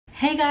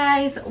Hey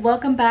guys,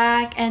 welcome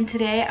back, and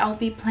today I'll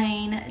be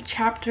playing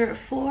chapter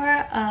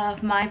 4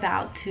 of My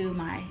Vow to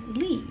My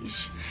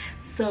Liege.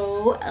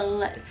 So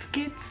let's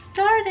get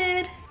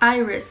started.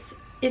 Iris,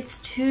 it's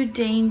too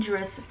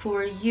dangerous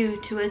for you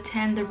to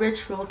attend the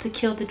ritual to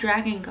kill the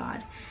dragon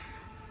god.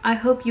 I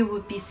hope you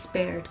would be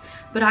spared,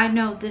 but I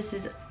know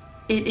it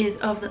is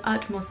of the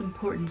utmost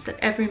importance that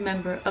every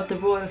member of the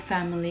royal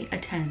family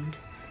attend.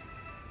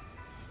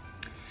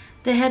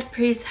 The head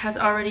priest has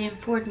already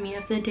informed me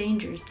of the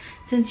dangers.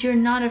 Since you're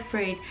not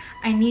afraid,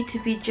 I need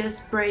to be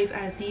just brave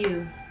as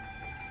you.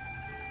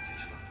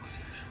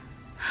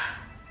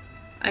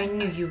 I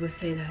knew you would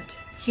say that.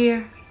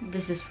 Here,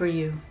 this is for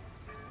you.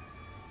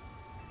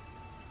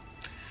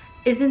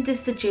 Isn't this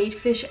the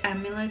jadefish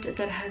amulet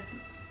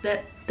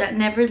that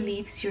never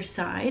leaves your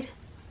side?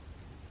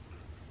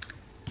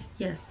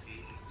 Yes,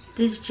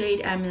 this jade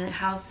amulet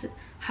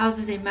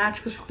houses a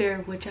magical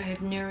spirit which I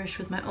have nourished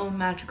with my own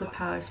magical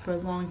powers for a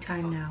long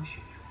time now.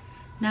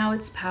 Now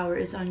its power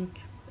is on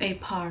a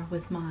par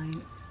with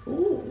mine.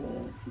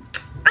 Ooh.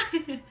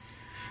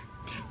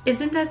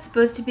 Isn't that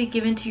supposed to be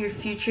given to your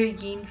future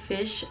yin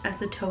fish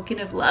as a token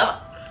of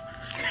love?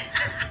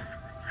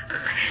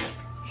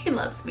 He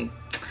loves me.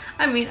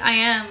 I mean, I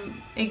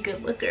am a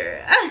good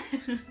looker.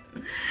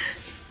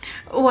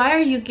 Why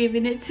are you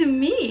giving it to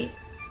me?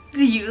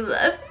 Do you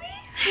love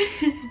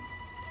me?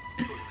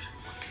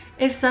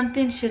 If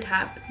something should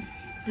happen,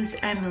 this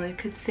amulet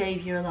could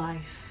save your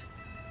life.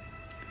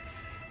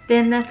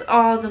 Then that's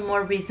all the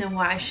more reason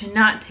why I should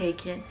not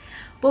take it.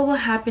 What will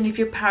happen if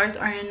your powers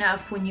aren't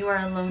enough when you are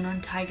alone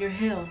on Tiger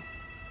Hill?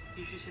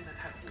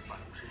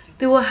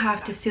 They will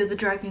have to seal the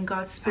dragon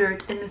god's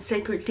spirit in the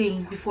sacred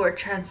dean before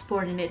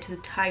transporting it to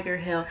the Tiger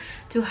Hill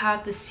to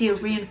have the seal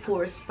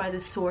reinforced by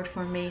the sword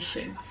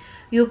formation.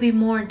 You'll be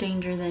more in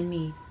danger than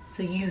me,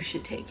 so you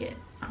should take it.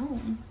 Oh,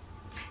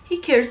 he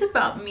cares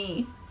about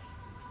me.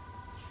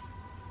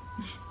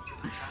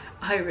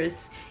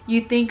 Iris,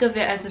 you think of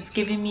it as it's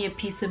giving me a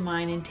peace of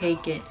mind and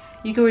take it.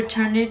 You can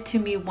return it to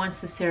me once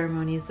the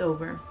ceremony is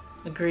over.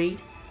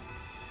 Agreed?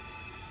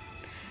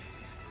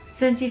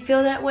 Since you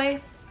feel that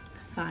way,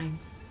 fine.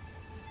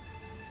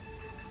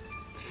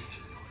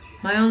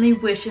 My only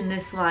wish in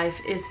this life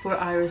is for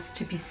Iris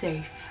to be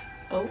safe.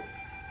 Oh,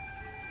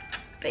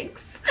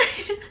 thanks.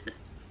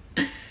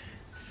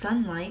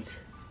 Sunlight.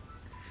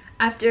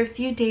 After a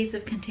few days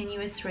of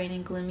continuous rain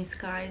and gloomy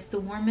skies, the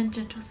warm and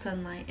gentle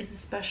sunlight is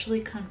especially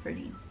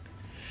comforting.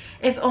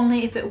 If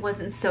only if it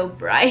wasn't so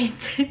bright.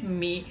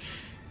 Me.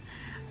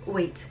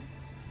 Wait,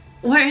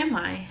 where am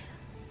I?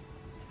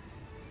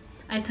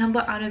 I tumble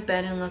out of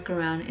bed and look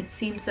around. It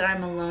seems that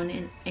I'm alone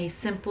in a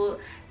simple,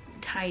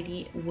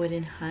 tidy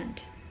wooden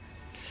hut.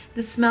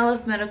 The smell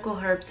of medical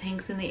herbs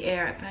hangs in the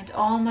air. I find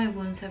all my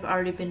wounds have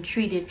already been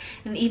treated,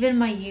 and even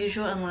my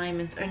usual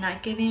alignments are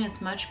not giving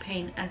as much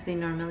pain as they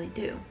normally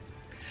do.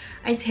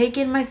 I take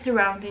in my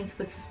surroundings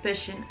with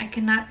suspicion. I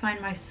cannot find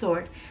my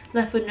sword.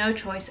 Left with no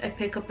choice, I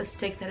pick up a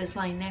stick that is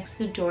lying next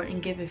to the door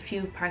and give a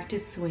few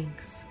practice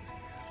swings.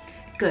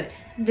 Good,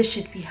 this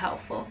should be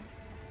helpful.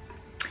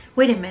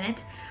 Wait a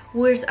minute,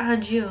 where's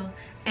Jiu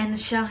and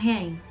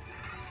Xiaohang?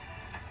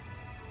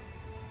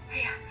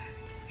 Hey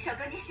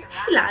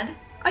lad,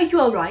 are you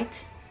alright?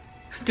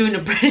 Doing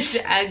a British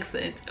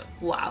accent.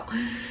 Wow.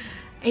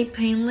 A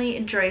plainly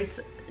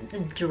dressed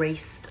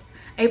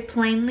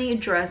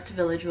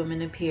village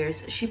woman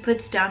appears. She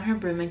puts down her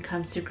broom and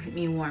comes to greet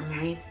me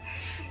warmly.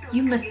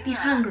 You must be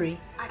hungry.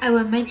 I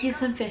will make you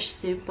some fish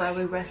soup while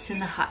we rest in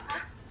the hut.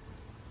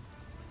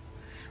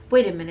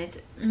 Wait a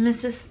minute,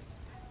 Mrs.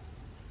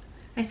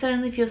 I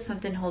suddenly feel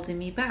something holding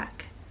me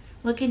back.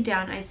 Looking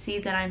down, I see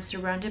that I'm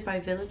surrounded by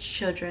village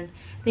children.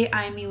 They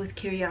eye me with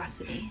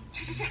curiosity.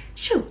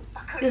 Shoo!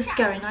 You're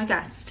scaring our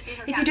guest.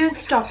 If you don't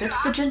stop it,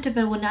 the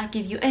gentleman will not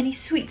give you any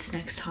sweets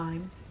next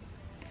time.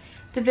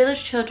 The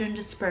village children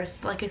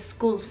disperse like a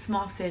school of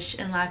small fish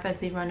and laugh as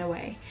they run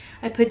away.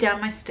 I put down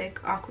my stick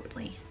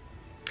awkwardly.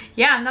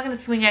 Yeah, I'm not going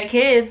to swing at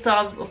kids, so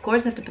I'll, of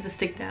course I have to put the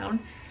stick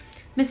down.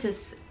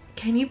 Mrs.,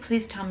 can you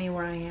please tell me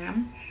where I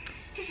am?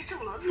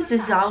 This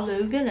is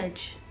ZiXu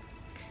village.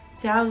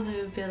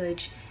 ZiXu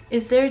village.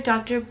 Is there a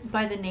doctor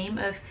by the name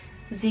of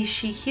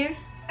XiShi here?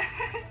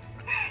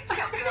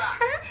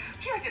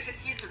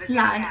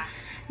 Lad,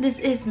 this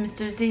is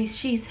Mr.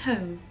 XiShi's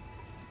home.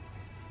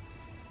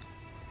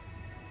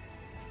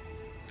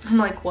 I'm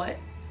like, what?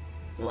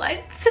 What?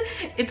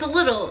 It's a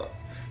little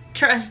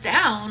trashed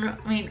down.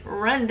 I mean,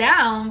 run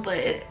down, but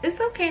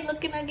it's okay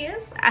looking, I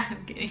guess.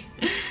 I'm kidding.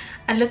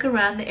 I look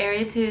around the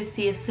area to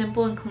see a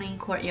simple and clean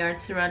courtyard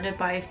surrounded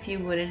by a few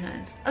wooden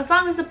huts. As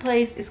long as the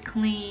place is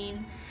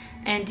clean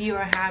and you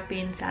are happy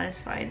and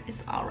satisfied,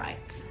 it's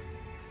alright.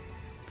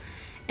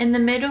 In the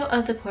middle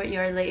of the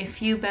courtyard lay a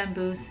few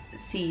bamboo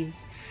sieves.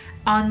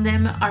 On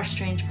them are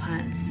strange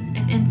plants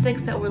and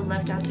insects that were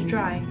left out to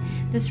dry.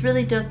 This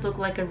really does look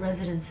like a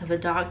residence of a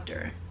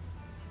doctor.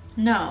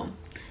 No,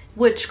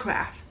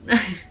 witchcraft.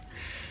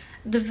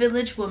 The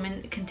village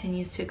woman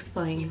continues to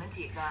explain.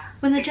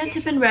 When the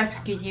gentleman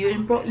rescued you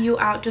and brought you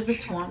out of the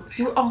swamp,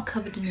 you were all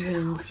covered in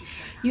wounds.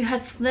 You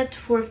had slept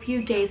for a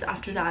few days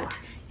after that.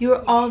 You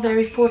were all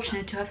very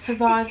fortunate to have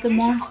survived the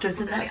monsters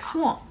in that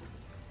swamp.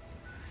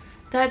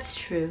 That's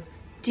true.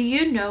 Do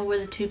you know where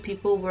the two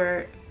people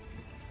were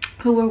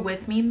who were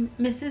with me,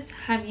 Mrs.?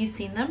 Have you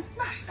seen them?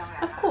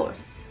 Of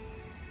course.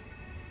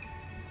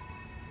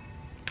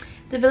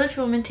 The village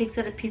woman takes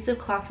out a piece of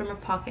cloth from her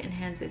pocket and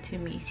hands it to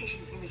me.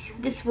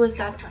 This was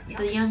that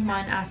the young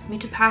man asked me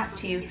to pass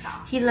to you.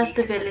 He left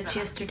the village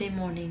yesterday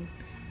morning.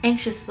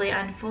 Anxiously,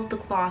 I unfold the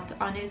cloth.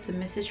 On it is a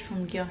message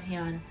from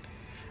GouJian.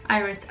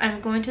 Iris, I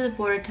am going to the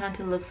border town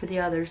to look for the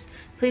others.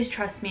 Please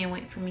trust me and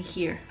wait for me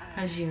here.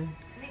 Ajun.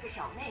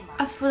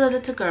 As for the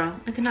little girl,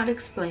 I cannot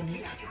explain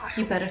it.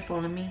 You better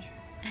follow me.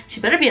 She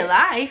better be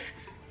alive!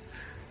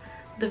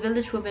 The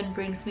village woman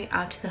brings me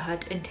out to the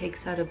hut and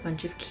takes out a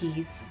bunch of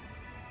keys.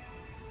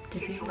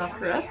 Did he lock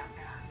her up?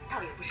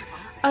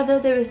 Although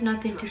there is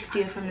nothing to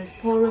steal from this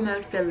poor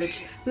remote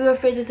village, we were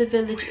afraid that the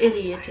village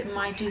idiot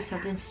might do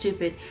something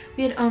stupid.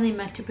 We had only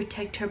meant to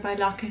protect her by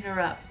locking her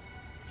up.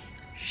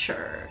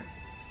 Sure.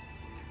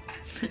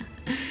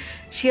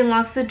 She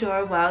unlocks the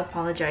door while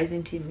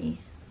apologizing to me.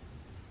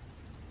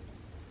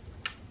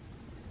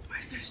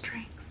 Where's their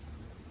strings?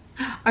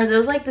 Are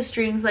those like the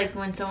strings, like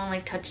when someone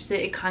like touches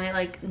it, it kind of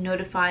like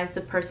notifies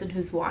the person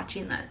who's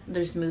watching that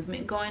there's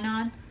movement going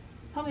on?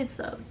 Probably it's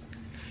those.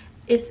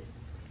 It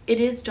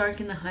is dark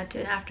in the hut,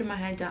 and after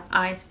my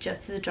eyes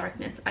adjust to the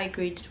darkness, I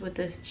agreed with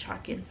the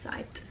shocking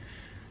sight.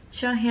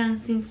 Xiaohan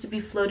seems to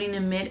be floating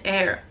in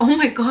mid-air. Oh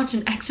my gosh,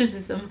 an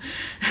exorcism!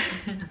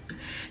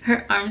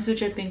 Her arms, which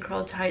had been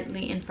curled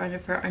tightly in front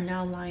of her, are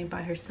now lying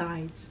by her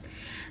sides.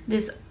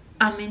 This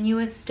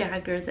ominous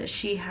dagger that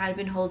she had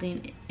been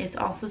holding is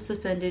also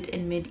suspended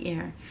in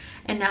mid-air,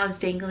 and now is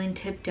dangling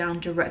tipped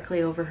down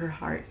directly over her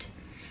heart.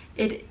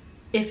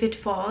 If it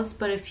falls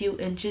but a few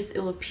inches, it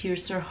will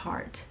pierce her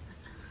heart.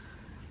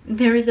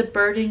 There is a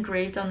bird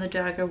engraved on the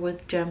dagger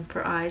with gem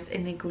for eyes,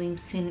 and it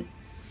gleams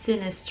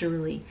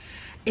sinisterly.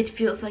 It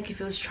feels like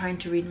if it was trying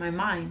to read my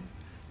mind.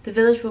 The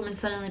village woman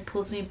suddenly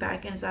pulls me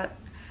back, and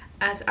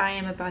as I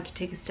am about to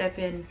take a step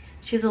in,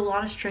 she has a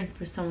lot of strength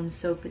for someone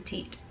so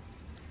petite.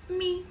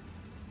 Me.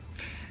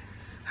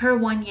 Her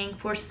one yang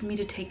forces me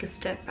to take a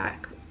step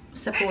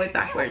away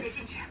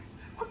backwards.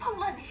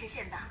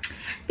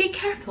 Be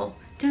careful.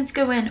 Don't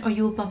go in or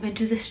you will bump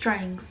into the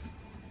strings.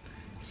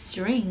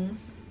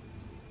 Strings?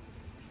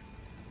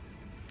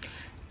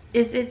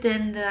 Is it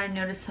then that I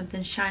notice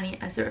something shiny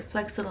as it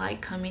reflects the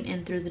light coming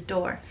in through the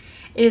door?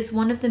 It is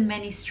one of the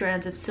many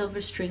strands of silver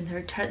string that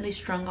are tightly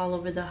strung all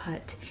over the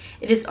hut.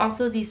 It is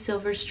also these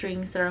silver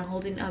strings that are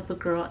holding up a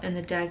girl and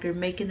the dagger,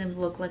 making them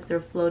look like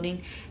they're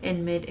floating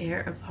in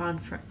mid-air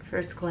upon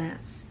first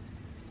glance.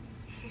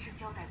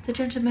 The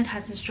gentleman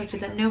has instructed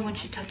that no one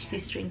should touch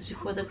these strings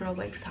before the girl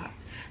wakes up.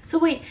 So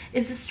wait,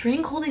 is the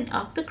string holding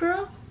up the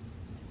girl?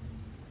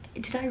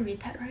 Did I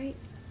read that right?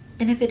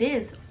 And if it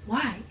is,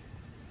 why?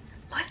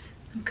 What?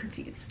 I'm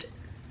confused.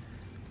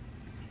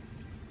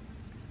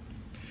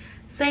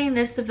 Saying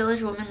this, the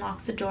village woman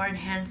locks the door and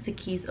hands the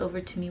keys over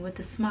to me with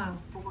a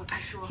smile.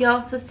 He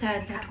also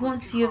said that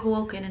once you have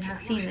awoken and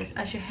have seen this,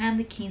 I should hand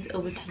the keys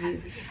over to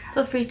you.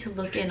 Feel free to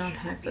look in on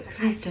her, but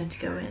please don't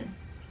go in.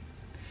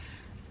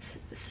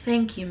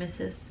 Thank you,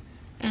 Mrs.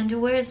 And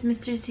where is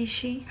Mr.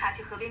 ZiXu?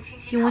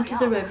 He went to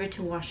the river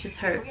to wash his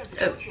herbs.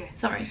 Oh,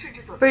 sorry.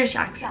 British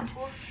accent.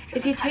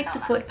 If you take the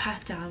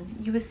footpath down,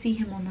 you will see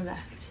him on the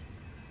left.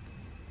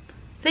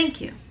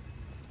 Thank you.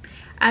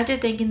 After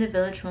thanking the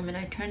village woman,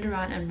 I turned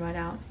around and ran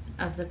out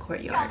of the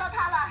courtyard.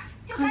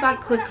 Come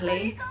back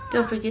quickly.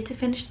 Don't forget to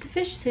finish the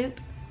fish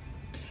soup.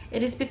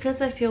 It is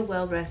because I feel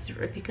well rested,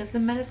 or because the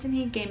medicine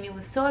he gave me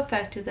was so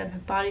effective that my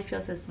body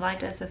feels as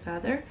light as a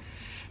feather.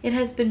 It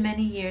has been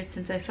many years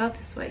since I felt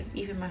this way.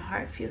 Even my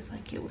heart feels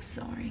like it was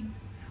soaring,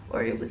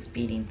 or it was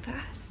beating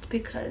fast,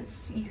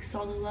 because you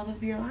saw the love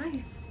of your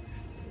life.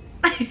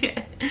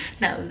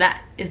 Now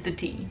that is the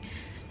tea.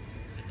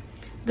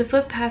 The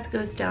footpath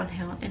goes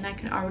downhill, and I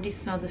can already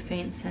smell the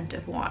faint scent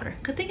of water.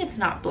 Good thing it's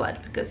not blood,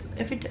 because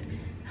every time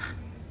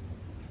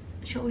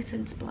she always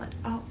scents blood.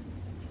 Oh,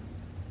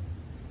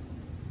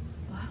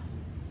 wow.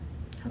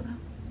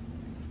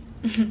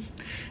 Hello.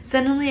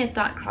 Suddenly, a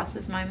thought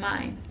crosses my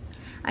mind.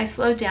 I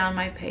slow down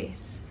my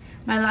pace.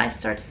 My life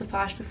starts to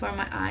flash before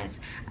my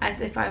eyes,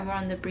 as if I were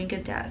on the brink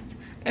of death.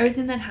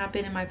 Everything that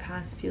happened in my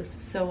past feels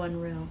so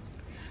unreal.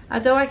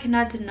 Although I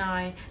cannot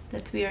deny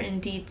that we are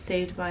indeed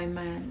saved by a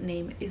man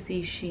named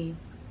XiShi.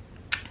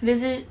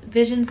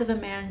 Visions of a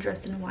man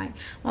dressed in white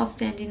while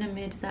standing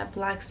amid that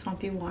black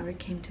swampy water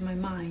came to my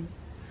mind.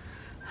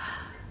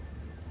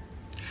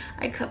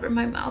 I cover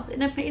my mouth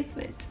in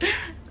amazement.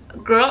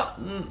 Girl,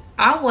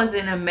 I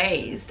wasn't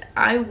amazed.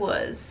 I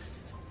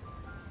was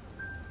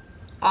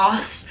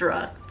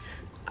awestruck.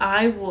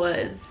 I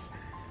was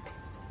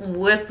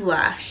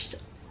whiplashed.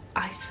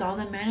 I saw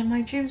the man in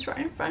my dreams right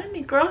in front of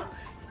me, girl.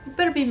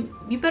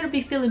 You better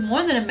be feeling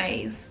more than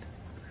amazed.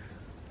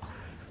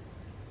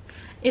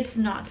 It's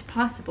not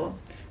possible.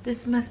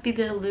 This must be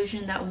the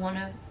illusion that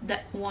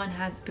one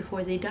has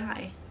before they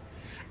die.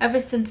 Ever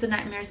since the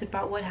nightmares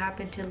about what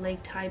happened to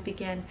Lake Tai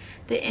began,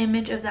 the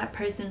image of that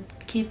person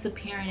keeps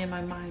appearing in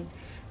my mind.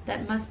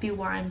 That must be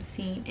why I'm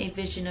seeing a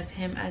vision of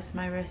him as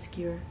my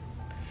rescuer.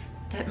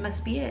 That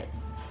must be it.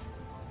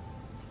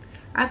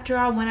 After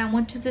all, when I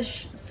went to the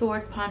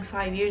sword pond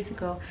 5 years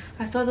ago,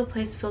 I saw the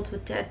place filled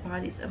with dead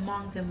bodies.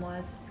 Among them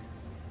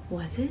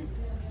was it?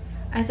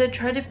 As I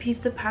tried to piece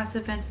the past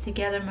events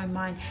together in my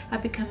mind, I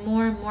became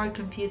more and more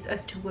confused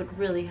as to what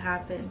really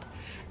happened.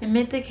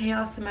 Amid the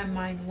chaos in my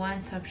mind, one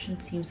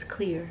assumption seems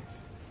clear.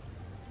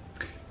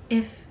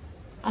 If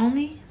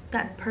only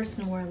that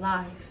person were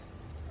alive.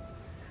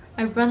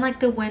 I run like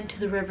the wind to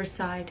the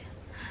riverside.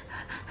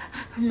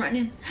 I'm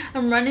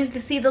running to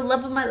see the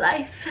love of my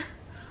life.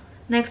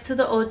 Next to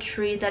the old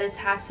tree that is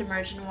half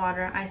submerged in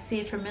water, I see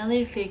a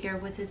familiar figure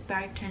with his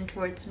back turned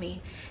towards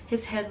me,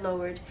 his head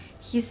lowered.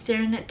 He's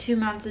staring at 2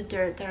 mounds of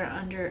dirt that are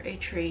under a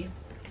tree.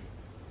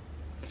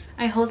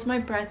 I hold my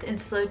breath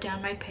and slow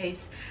down my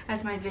pace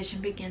as my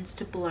vision begins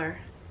to blur.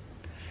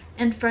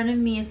 In front of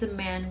me is a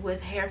man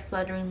with hair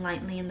fluttering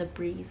lightly in the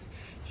breeze.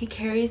 He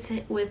carries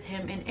with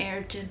him an air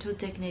of gentle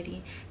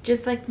dignity,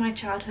 just like my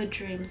childhood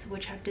dreams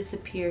which have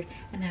disappeared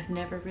and have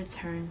never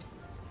returned.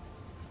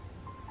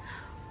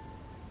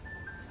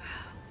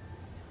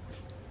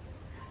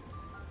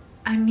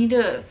 I need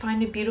to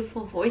find a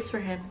beautiful voice for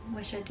him.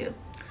 Wish I do.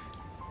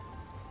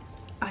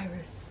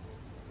 Iris.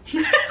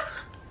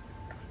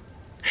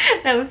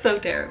 That was so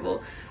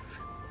terrible.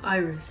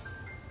 Iris.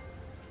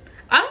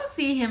 I don't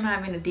see him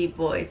having a deep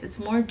voice. It's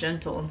more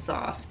gentle and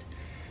soft.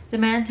 The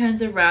man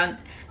turns around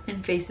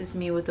and faces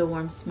me with a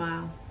warm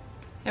smile.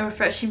 A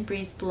refreshing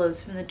breeze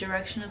blows from the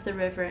direction of the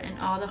river, and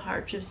all the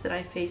hardships that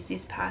I faced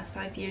these past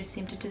 5 years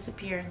seem to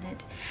disappear in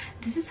it.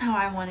 This is how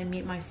I want to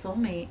meet my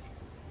soulmate.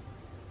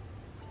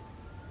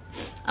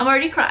 I'm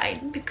already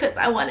crying because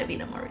I want to meet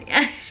him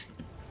already.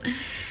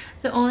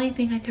 The only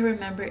thing I can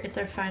remember is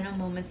our final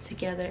moments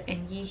together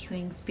and Yi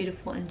Huing's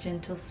beautiful and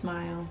gentle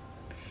smile.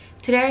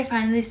 Today I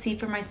finally see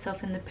for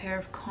myself in the pair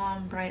of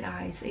calm, bright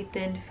eyes a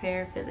thin,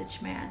 fair village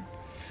man.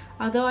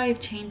 Although I have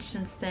changed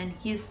since then,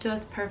 he is still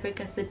as perfect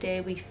as the day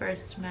we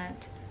first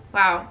met.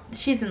 Wow,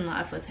 she's in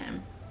love with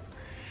him.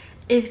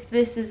 If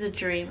this is a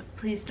dream,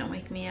 please don't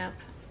wake me up.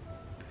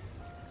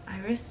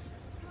 Iris?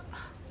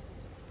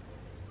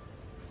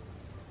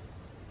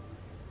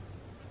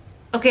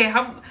 Okay,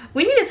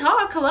 we need to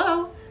talk.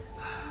 Hello.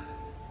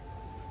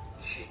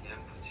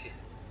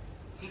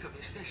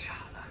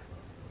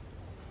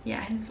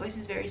 Yeah, his voice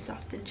is very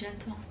soft and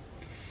gentle.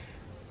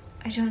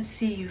 I don't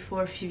see you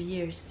for a few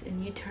years,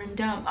 and you turned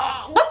down.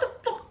 Oh, what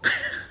the fuck?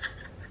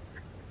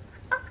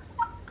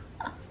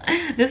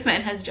 This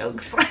man has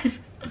jokes.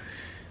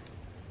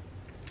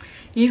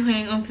 Yi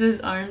Huing opens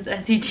his arms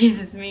as he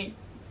teases me.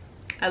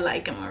 I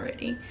like him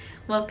already.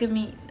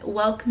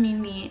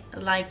 Welcoming me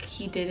like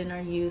he did in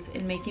our youth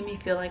and making me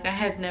feel like I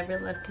have never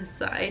left his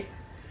side.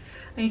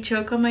 I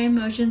choke on my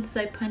emotions as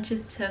I punch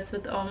his chest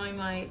with all my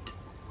might.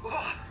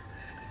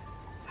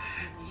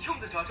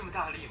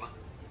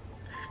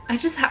 I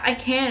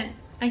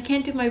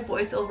can't do my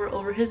voice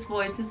over his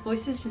voice. His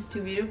voice is just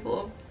too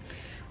beautiful.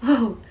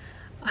 Whoa,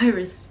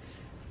 Iris,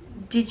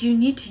 did you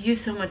need to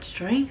use so much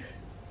strength?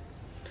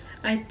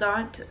 I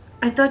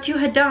thought you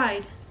had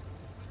died.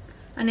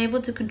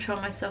 Unable to control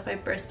myself, I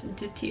burst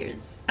into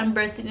tears. I'm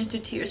bursting into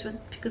tears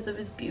because of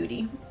his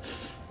beauty.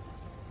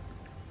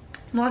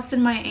 Lost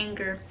in my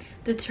anger,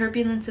 the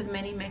turbulence of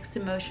many mixed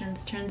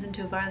emotions turns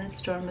into a violent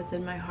storm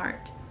within my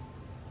heart.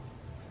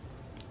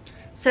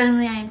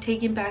 Suddenly, I am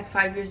taken back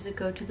 5 years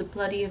ago to the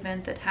bloody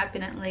event that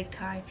happened at Lake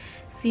Tai,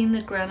 seeing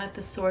the ground at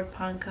the sword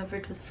pond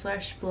covered with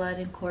flesh, blood,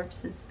 and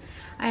corpses.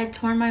 I had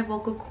torn my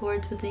vocal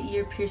cords with an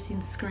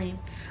ear-piercing scream.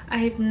 I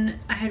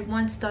had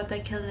once thought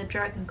that killing the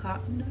dragon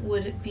god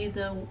would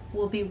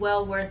be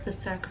well worth the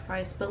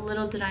sacrifice, but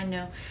little did I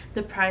know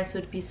the price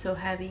would be so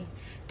heavy.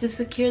 To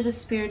secure the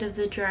spirit of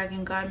the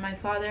dragon god, my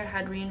father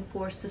had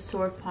reinforced the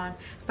sword pond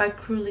by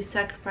cruelly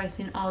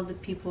sacrificing all the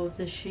people of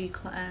the Shi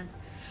clan.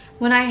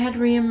 When I had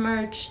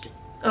rummaged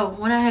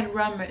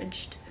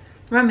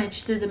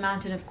through the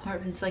mountain of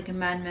corpses like a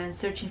madman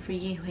searching for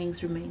Yi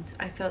Huing's remains,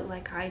 I felt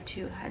like I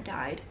too had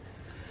died.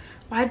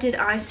 Why did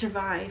I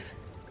survive?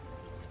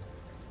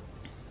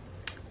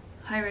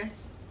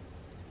 Iris.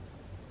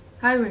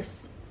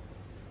 Iris.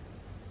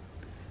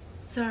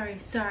 Sorry.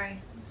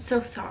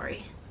 So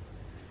sorry.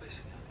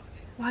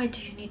 Why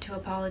do you need to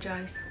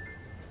apologize?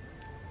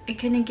 I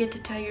couldn't get to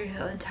Tiger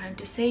Hill in time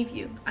to save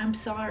you. I'm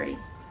sorry.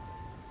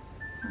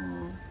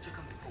 Oh.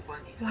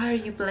 Why are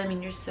you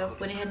blaming yourself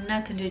when it had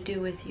nothing to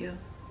do with you?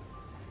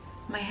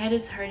 My head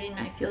is hurting and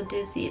I feel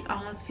dizzy. It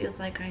almost feels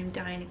like I am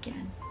dying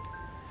again.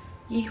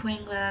 Yi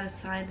Huing let out a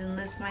sigh, then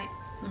lifts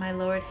my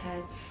lowered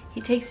head.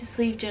 He takes his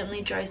sleeve,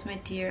 gently dries my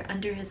tear.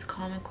 Under his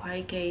calm and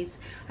quiet gaze,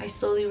 I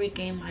slowly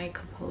regain my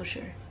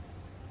composure.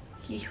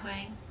 Yi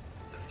Huing,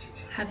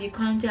 have you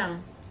calmed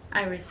down?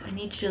 Iris, I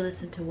need you to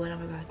listen to what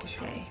I'm about to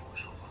say.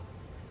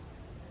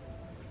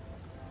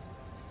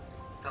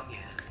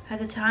 At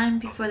the time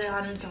before the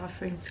autumn's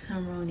offerings to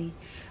Kamroni,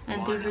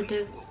 and through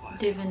her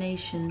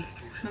divinations,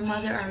 my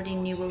mother already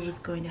knew what was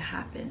going to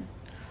happen.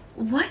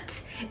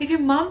 What? If your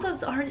mom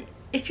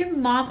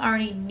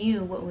already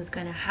knew what was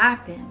going to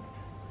happen,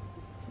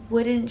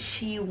 wouldn't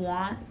she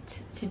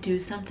want to do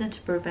something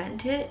to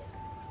prevent it?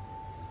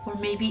 Or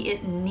maybe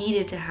it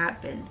needed to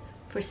happen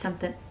for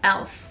something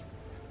else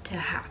to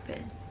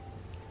happen.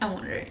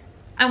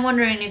 I'm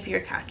wondering if you're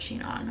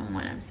catching on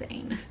what I'm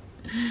saying.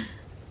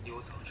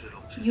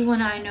 You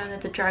and I know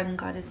that the dragon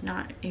god is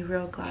not a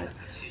real god.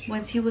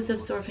 Once he was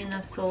absorbing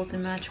enough souls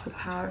and magical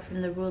power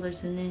from the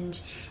rulers of Ninj,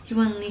 he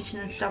will unleash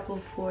an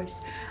unstoppable force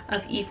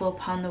of evil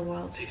upon the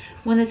world.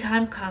 When the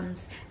time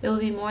comes, it will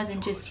be more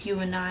than just you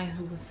and I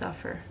who will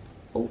suffer.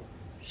 Oh,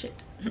 shit.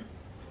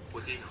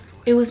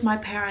 It was my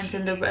parents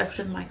and the rest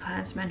of my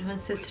clansmen who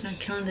insisted on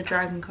killing the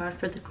dragon god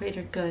for the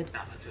greater good.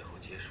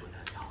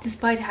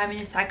 Despite having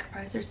to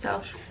sacrifice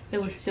herself,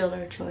 it was still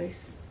our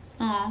choice.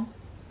 Aww.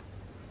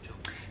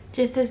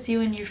 Just as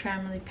you and your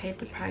family paid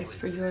the price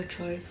for your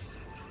choice.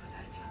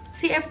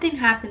 See, everything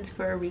happens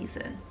for a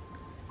reason.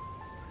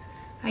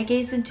 I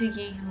gazed into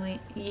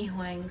Yi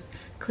Huang's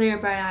clear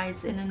bright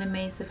eyes in an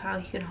amaze of how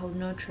he could hold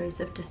no trace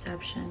of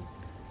deception.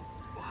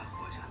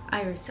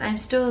 Iris, I am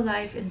still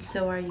alive and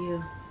so are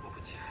you.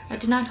 I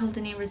do not hold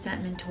any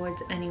resentment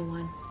towards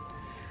anyone.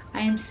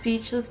 I am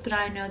speechless, but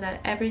I know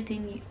that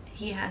everything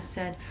he has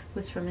said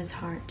was from his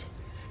heart.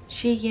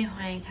 Yi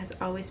Huang has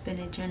always been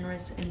a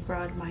generous and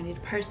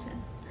broad-minded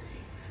person.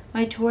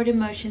 My torrid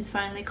emotions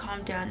finally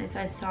calmed down as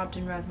I sobbed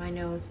and rubbed my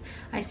nose.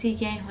 I see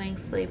Yi Huang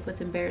sleep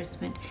with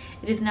embarrassment.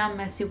 It is now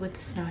messy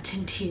with snot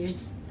and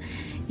tears.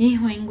 Yi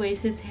Huang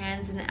waves his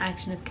hands in the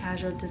action of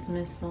casual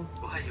dismissal.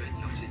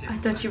 I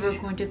thought you were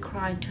going to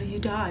cry until you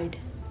died.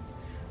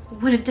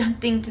 What a dumb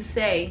thing to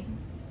say.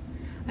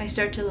 I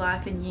start to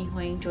laugh and Yi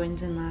Huang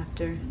joins in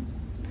laughter.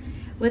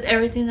 With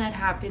everything that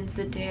happens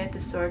the day at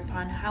the sword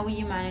pond, how will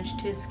you manage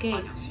to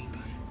escape?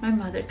 My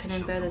mother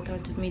couldn't bear the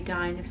thought of me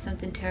dying if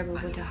something terrible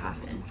were to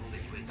happen,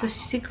 so she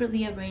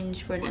secretly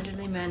arranged for an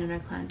elderly man in our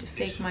clan to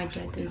fake my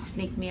death and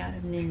sneak me out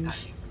of Ninj.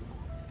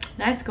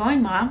 Nice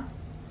going, Mom.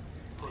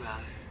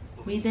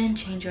 We then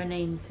changed our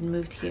names and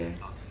moved here.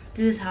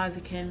 This is how I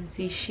became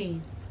ZiXu.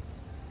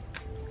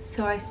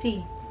 So I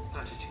see.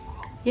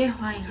 Yi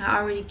Huang had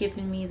already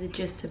given me the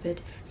gist of it,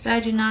 but I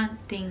do not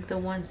think the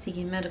one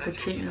seeking medical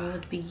treatment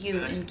would be you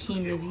and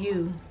Kingdom of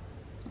Yue.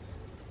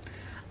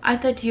 I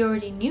thought you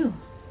already knew.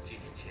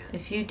 A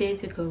few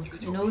days ago,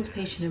 an old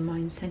patient of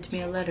mine sent me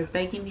a letter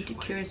begging me to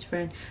cure his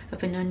friend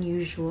of an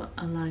unusual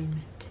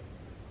alignment.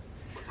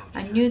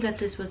 I knew that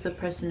this was the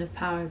person of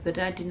power, but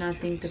I did not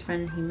think the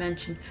friend he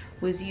mentioned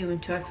was you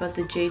until I felt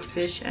the jade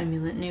fish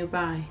amulet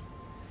nearby.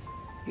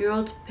 Your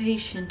old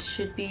patient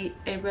should be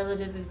a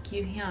relative of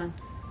GouJian.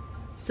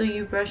 So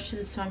you rushed to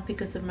the swamp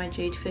because of my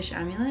jade fish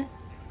amulet?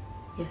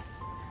 Yes.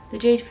 The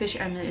jade fish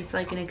amulet is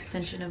like an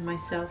extension of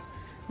myself.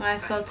 When I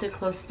felt it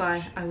close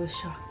by, I was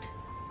shocked.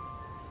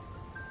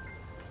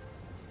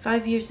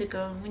 5 years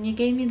ago, when you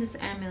gave me this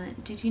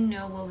amulet, did you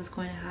know what was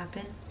going to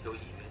happen?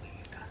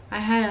 I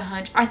had a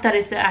hunch. I thought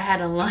I said I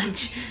had a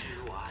lunch.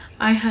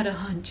 I had a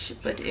hunch,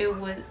 but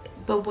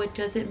what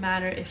does it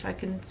matter if I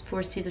can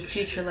foresee the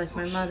future like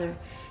my mother?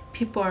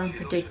 People are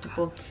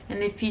unpredictable,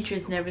 and the future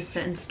is never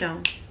set in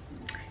stone.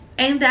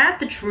 Ain't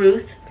that the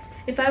truth?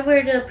 If I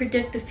were to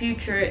predict the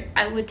future,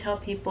 I would tell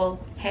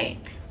people, hey,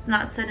 it's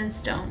not set in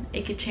stone.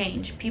 It could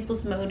change.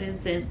 People's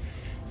motives and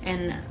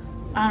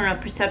I don't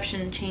know,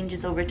 perception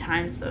changes over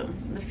time, so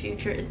the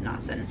future is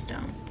not set in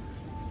stone.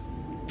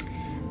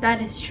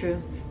 That is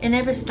true. It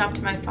never stopped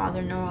my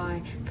father nor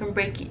I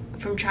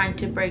from trying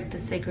to break the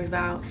sacred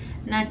vow,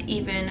 not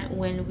even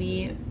when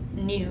we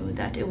knew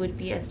that it would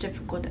be as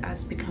difficult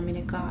as becoming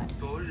a god.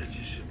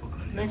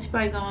 Let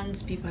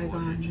bygones be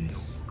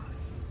bygones.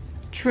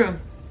 True.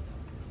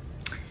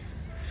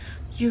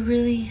 You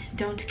really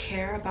don't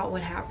care about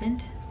what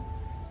happened?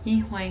 Yi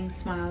Huang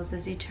smiles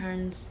as he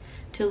turns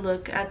to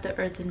look at the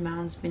earthen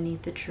mounds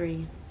beneath the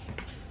tree.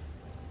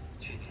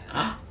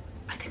 Oh,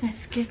 I think I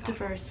skipped a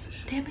verse.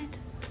 Damn it.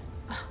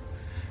 Oh.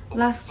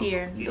 Last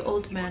year, the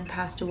old man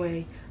passed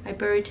away. I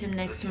buried him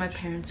next to my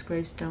parents'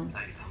 gravestone,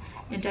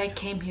 and I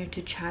came here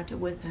to chat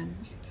with him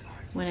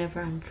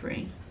whenever I'm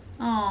free.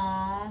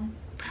 Aww.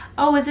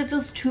 Oh, is it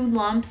those two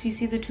lumps? You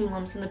see the two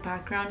lumps in the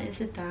background?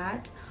 Is it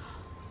that?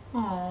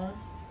 Aww.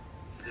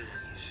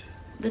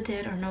 The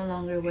dead are no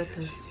longer with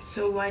us,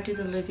 so why do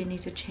the living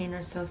need to chain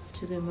ourselves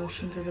to the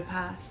emotions of the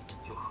past?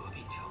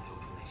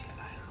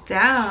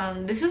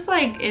 Damn, this is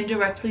like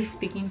indirectly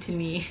speaking to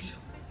me.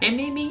 And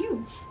maybe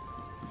you.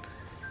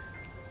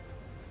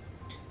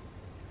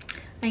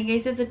 I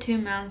gaze at the two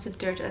mounds of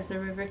dirt as the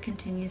river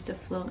continues to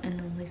flow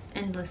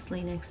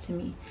endlessly next to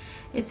me.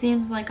 It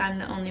seems like I'm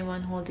the only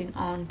one holding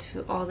on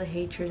to all the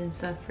hatred and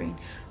suffering.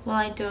 While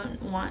I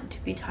don't want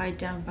to be tied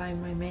down by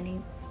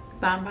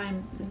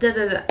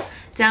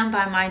down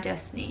by my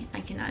destiny,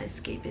 I cannot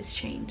escape its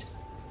chains.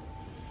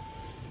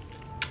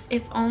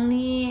 If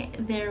only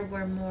there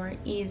were more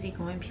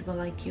easygoing people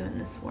like you in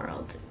this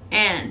world.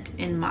 And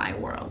in my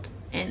world.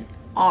 In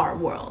our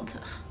world.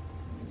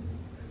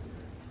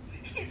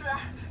 Mr.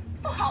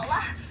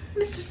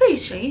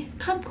 ZiXu,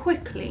 come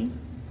quickly.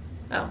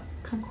 Oh,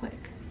 come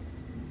quick.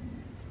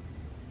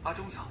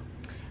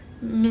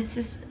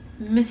 Mrs.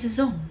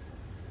 Zong.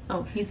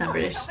 Oh, he's not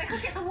British.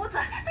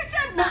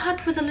 The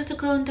hut with the little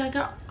girl and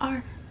dagger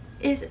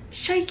is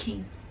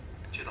shaking.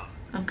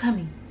 I'm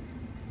coming.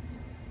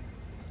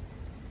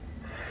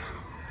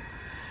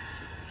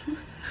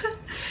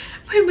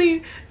 When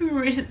we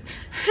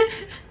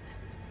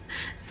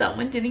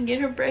someone didn't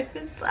get her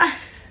breakfast.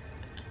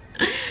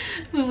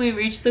 When we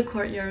reach the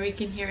courtyard, we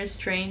can hear a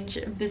strange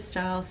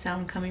bestial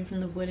sound coming from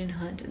the wooden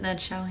hut that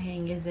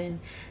Xiaoheng is in.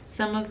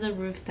 Some of the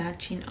roof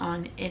thatching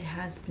on it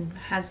has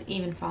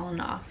even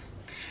fallen off.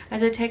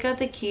 As I take out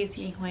the keys,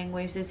 Ye Huang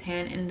waves his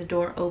hand and the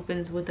door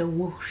opens with a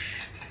whoosh.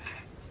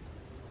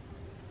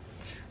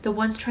 The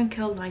once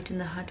tranquil light in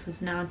the hut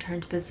was now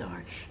turned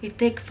bizarre. A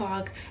thick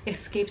fog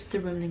escapes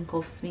the room and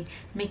engulfs me,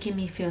 making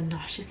me feel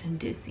nauseous and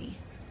dizzy.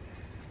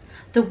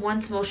 The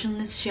once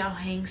motionless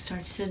Xiaoheng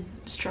starts to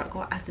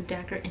struggle as the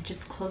dagger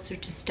inches closer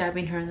to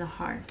stabbing her in the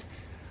heart.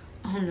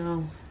 Oh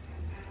no.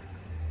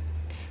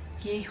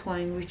 Ye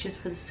Huang reaches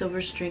for the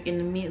silver string and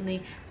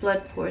immediately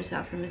blood pours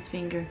out from his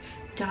finger,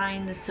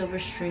 dyeing the silver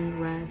string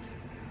red.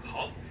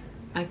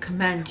 I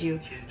command you,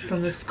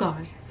 from the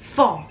sky,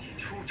 fall!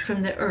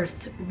 From the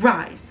earth,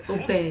 rise,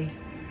 obey!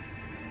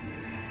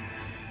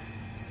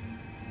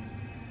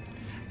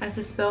 As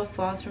the spell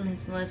falls from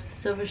his lips, the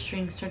silver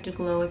strings start to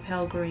glow a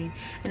pale green.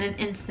 In an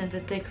instant,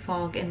 the thick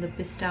fog and the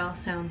bestial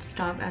sound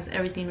stop as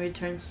everything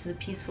returns to the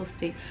peaceful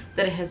state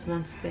that it has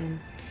once been.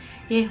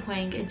 Ye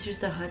Huang enters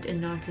the hut and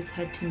nods his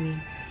head to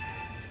me.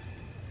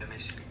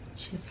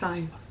 She's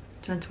fine.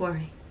 Don't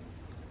worry.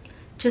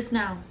 Just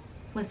now,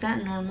 was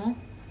that normal?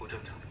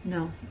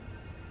 No,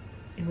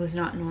 it was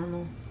not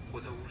normal.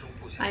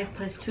 I have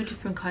placed 2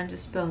 different kinds of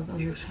spells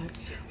on this hut.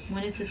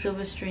 One is the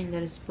silver string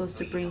that is supposed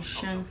to bring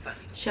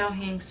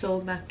Xiaoheng's soul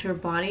back to her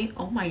body.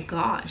 Oh my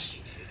gosh.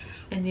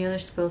 And the other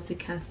spells to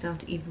cast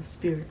out evil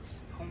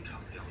spirits.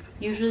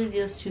 Usually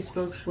those 2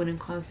 spells wouldn't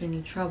cause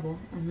any trouble,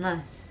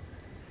 unless...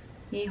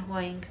 Ye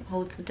Huang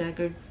holds the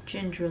dagger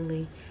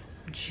gingerly.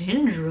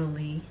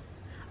 Gingerly?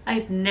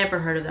 I've never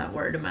heard of that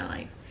word in my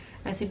life.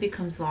 As he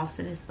becomes lost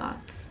in his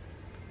thoughts.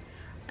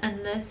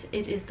 Unless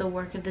it is the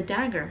work of the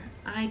dagger.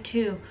 I,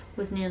 too,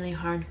 was nearly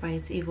harmed by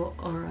its evil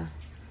aura.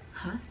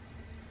 Huh?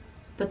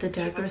 But the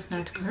dagger is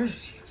not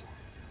cursed,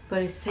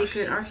 but a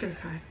sacred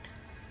artifact.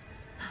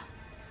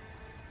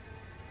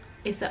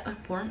 Is that a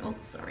born? Oh,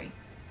 sorry.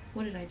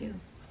 What did I do?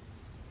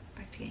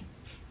 Back to game.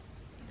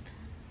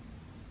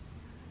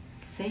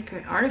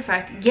 Sacred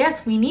artifact?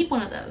 Yes, we need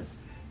one of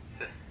those.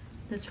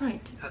 That's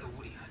right.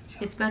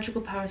 Its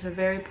magical powers are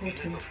very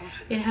potent.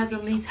 It has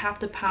at least half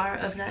the power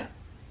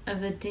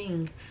of the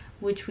ding,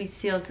 which we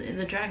sealed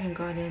the dragon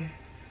god in.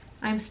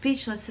 I am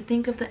speechless to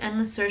think of the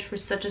endless search for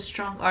such a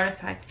strong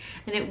artifact,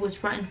 and it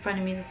was right in front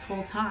of me this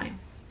whole time.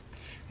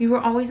 We were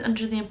always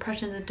under the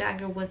impression the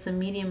dagger was the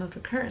medium of a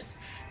curse,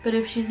 but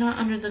if she's not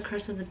under the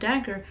curse of the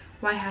dagger,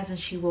 why hasn't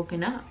she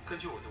woken up?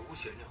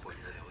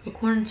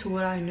 According to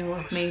what I know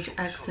of Mage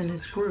X and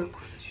his group,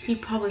 he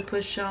probably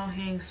put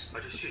Xiaoheng's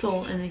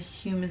soul in the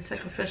human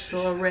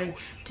sacrificial array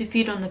to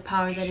feed on the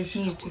power that is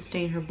needed to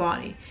stay in her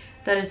body.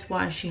 That is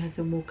why she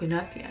hasn't woken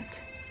up yet.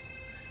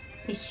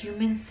 A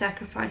human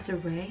sacrifice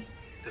array?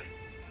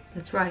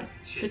 That's right.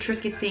 The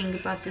tricky thing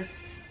about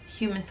this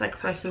human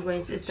sacrifice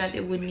arrays is that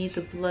it would need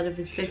the blood of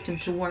its victim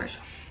to work.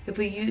 If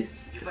we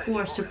use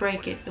force to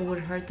break it, it would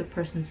hurt the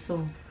person's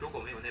soul.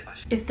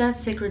 If that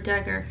sacred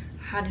dagger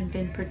hadn't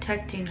been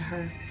protecting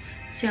her,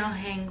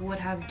 Xiaoheng would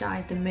have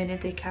died the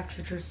minute they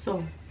captured her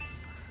soul.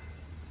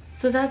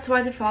 So that's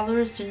why the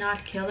followers did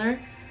not kill her?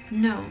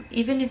 No,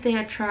 even if they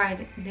had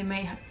tried, they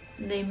might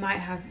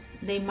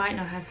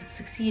not have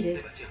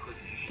succeeded.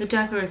 The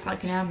dagger is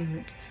like an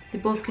amulet. They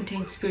both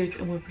contain spirits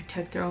and would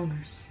protect their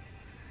owners.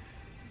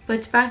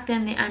 But back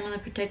then the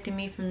amulet protected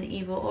me from the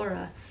evil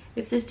aura.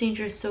 If this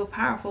danger is so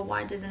powerful,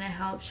 why doesn't it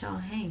help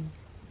Xiaoheng?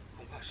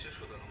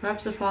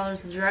 Perhaps the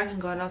followers of the dragon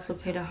god also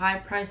paid a high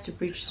price to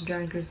breach the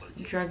dagger's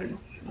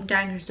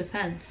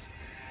defense.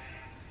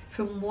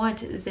 From what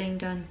Zhang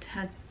Dan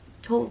had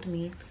told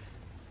me,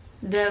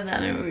 let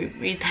me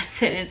read that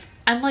sentence.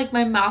 I'm like,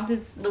 my mouth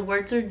is, the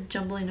words are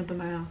jumbling up in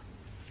my mouth.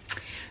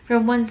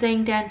 From what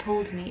Zhang Dan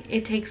told me,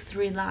 it takes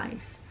 3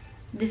 lives.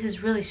 This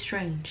is really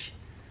strange.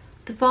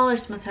 The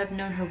followers must have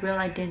known her real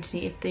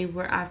identity if they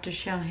were after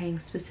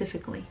Xiaoheng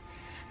specifically.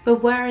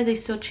 But why are they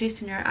still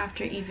chasing her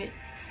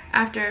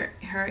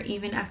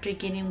even after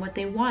getting what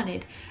they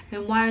wanted?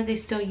 And why are they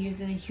still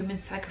using the human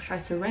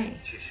sacrifice array?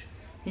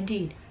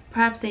 Indeed,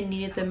 perhaps they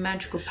needed the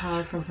magical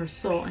power from her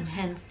soul, and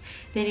hence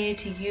they needed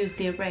to use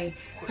the array.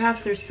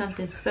 Perhaps there's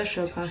something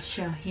special about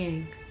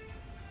Xiaoheng.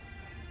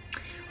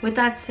 With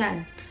that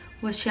said,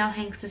 was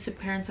Xiaoheng's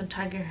disappearance on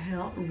Tiger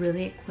Hill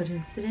really a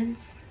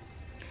coincidence?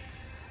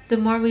 The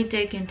more we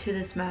dig into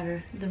this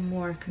matter, the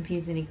more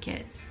confusing it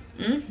gets.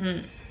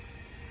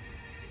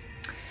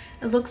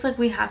 It looks like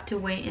we have to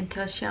wait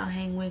until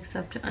Xiaoheng wakes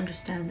up to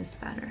understand this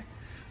better.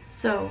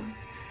 So,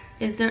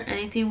 is there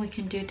anything we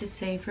can do to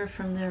save her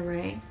from the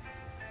array?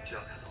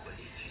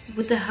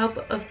 With the help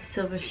of the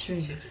silver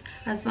strings,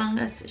 as long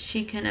as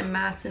she can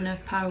amass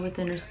enough power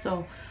within her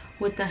soul,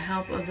 with the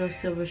help of those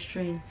silver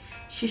strings,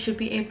 she should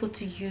be able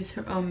to use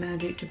her own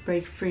magic to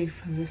break free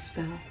from the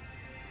spell.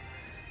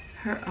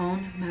 Her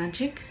own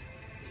magic?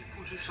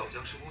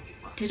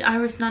 Did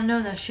Iris not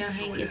know that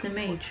Xiaoheng is a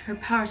mage? Her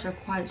powers are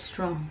quite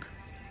strong.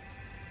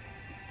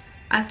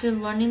 After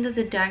learning that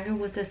the dagger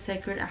was a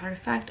sacred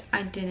artifact,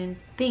 I didn't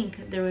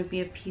think there would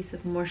be a piece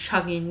of more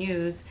shocking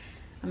news.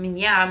 I mean,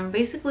 yeah, I'm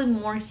basically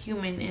more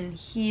human, and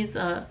he's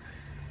I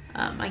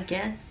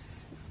guess,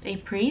 a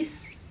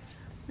priest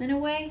in a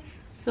way.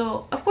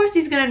 So, of course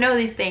he's gonna know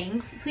these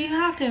things, so you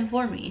have to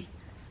inform me.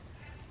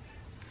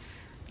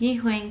 Yi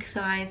Huang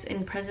sighs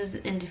and presses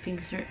his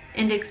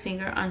index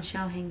finger on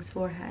Xiaoheng's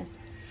forehead.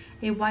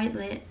 A white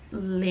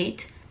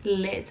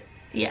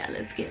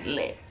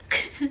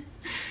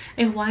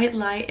A white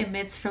light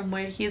emits from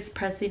where he is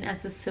pressing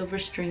as the silver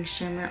strings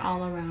shimmer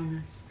all around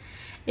us.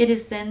 It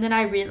is then that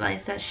I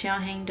realize that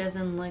Xiaoheng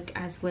doesn't look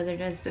as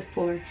withered as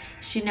before.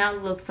 She now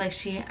looks like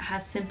she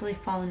has simply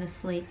fallen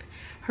asleep.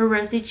 Her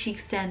rosy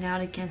cheeks stand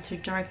out against her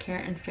dark hair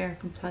and fair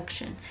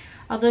complexion.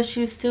 Although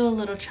she is still a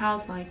little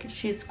childlike,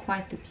 she is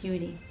quite the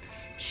beauty.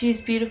 She is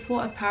beautiful,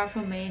 a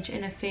powerful mage,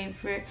 and a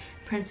favorite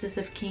princess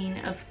of King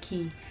of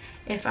Qi.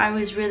 If I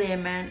was really a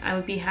man, I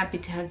would be happy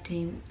to have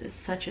tamed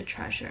such a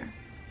treasure.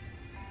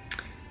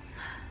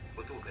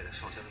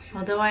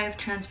 Although I have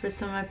transferred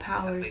some of my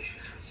powers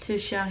to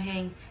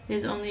Xiaoheng, it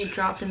is only a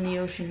drop in the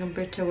ocean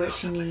compared to what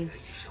she needs.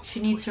 She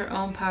needs her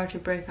own power to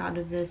break out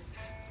of this.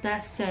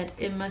 That said,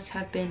 it must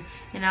have been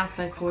an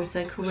outside force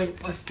that created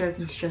the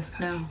disturbance just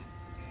now.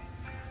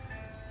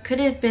 Could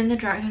it have been the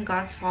Dragon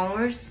God's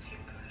followers?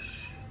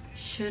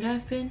 Should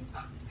have been?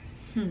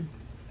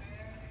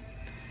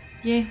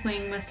 Ye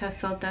Huang must have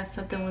felt that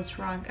something was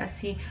wrong as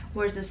he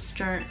wears a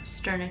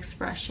stern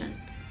expression.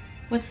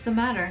 What's the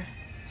matter?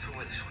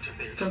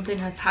 Something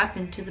has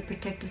happened to the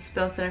protective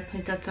spells that I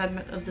placed outside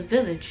of the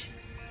village.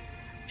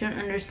 I don't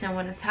understand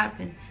what has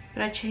happened,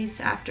 but I chased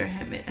after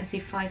him as he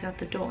flies out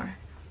the door.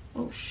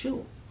 Oh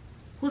shoot.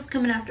 Who's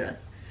coming after us?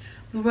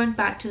 We run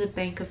back to the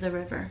bank of the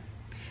river.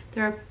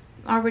 There are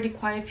already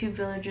quite a few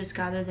villagers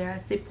gathered there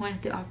as they point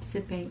at the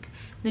opposite bank.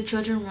 The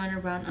children run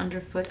around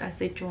underfoot as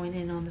they join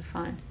in on the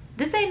fun.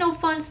 This ain't no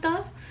fun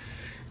stuff.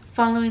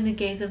 Following the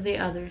gaze of the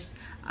others,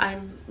 I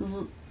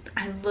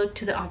look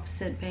to the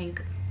opposite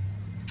bank.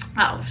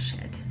 Oh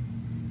shit.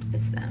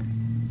 It's them.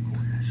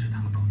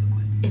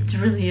 It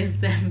really is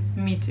them.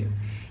 Me too.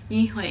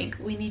 Yi Huang,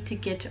 we need to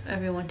get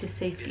everyone to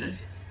safety.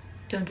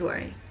 Don't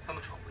worry.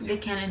 They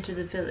can't enter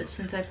the village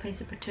since I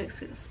placed a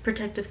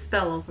protective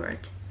spell over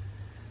it.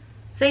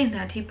 Saying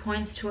that, he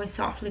points to a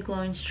softly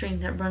glowing stream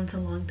that runs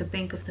along the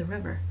bank of the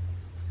river.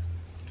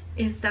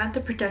 Is that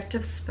the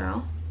protective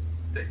spell?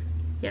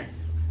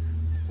 Yes.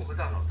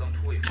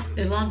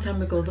 A long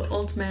time ago, the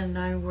old man and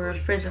I were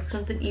afraid that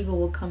something evil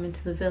will come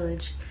into the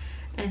village,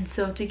 and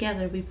so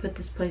together we put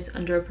this place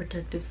under a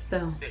protective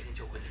spell.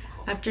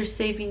 After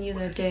saving you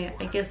that day,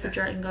 I guess the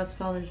Dragon God's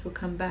followers will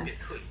come back,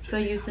 so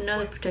I used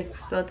another protective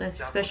spell that's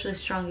especially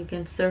strong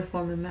against their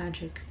form of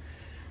magic.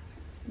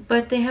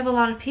 But they have a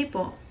lot of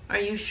people. Are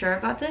you sure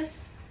about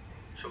this?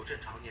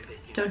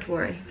 Don't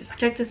worry. The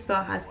protective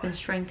spell has been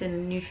strengthened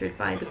and nurtured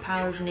by the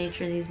power of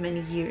nature these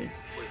many years.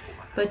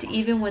 But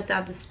even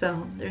without the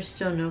spell, there's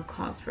still no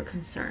cause for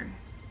concern.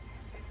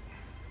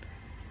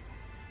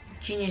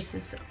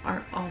 Geniuses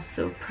are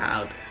also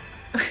proud.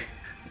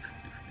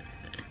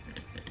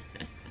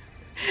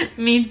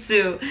 Me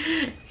too.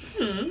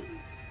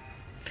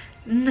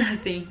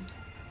 Nothing.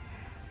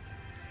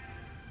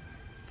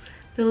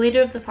 The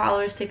leader of the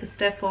followers takes a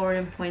step forward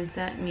and points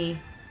at me.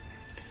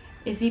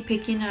 Is he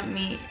picking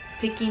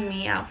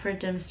me out for a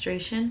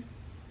demonstration?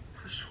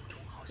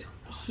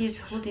 He is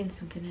holding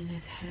something in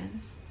his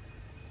hands.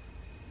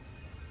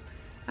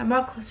 I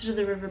walk closer to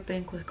the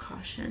riverbank with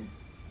caution.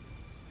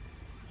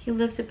 He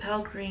lifts a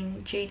pale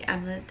green jade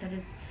amulet that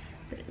is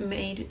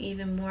made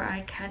even more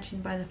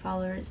eye-catching by the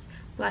followers'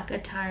 black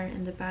attire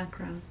in the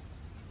background.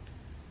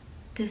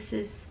 This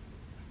is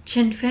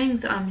Chen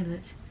Feng's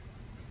amulet.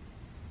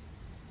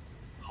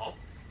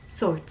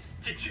 Swords,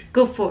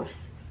 go forth.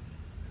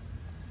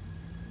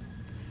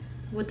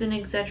 With an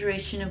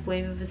exaggeration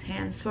wave of his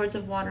hand, swords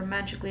of water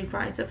magically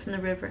rise up from the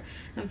river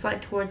and fly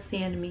towards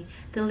the enemy.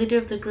 The leader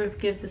of the group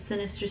gives a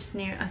sinister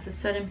sneer as a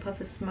sudden puff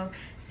of smoke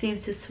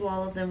seems to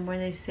swallow them where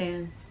they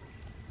stand.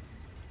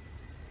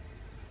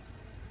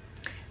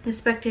 The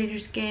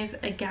spectators gave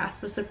a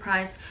gasp of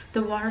surprise.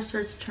 The water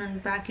swords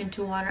turned back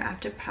into water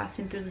after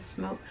passing through the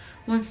smoke.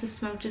 Once the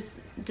smoke just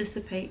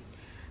dissipates,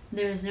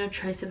 there is no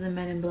trace of the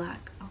men in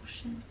black. Oh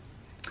shit.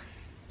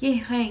 Ye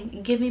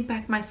Huang, give me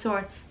back my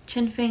sword.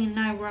 Chen Feng and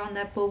I were on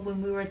that boat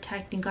when we were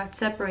attacked and got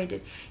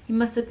separated. He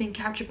must have been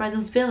captured by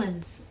those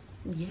villains.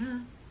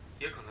 Yeah.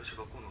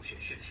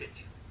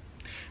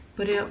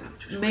 But it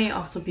may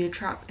also be a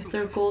trap. If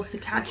their goal is to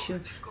catch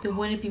you, then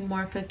wouldn't it be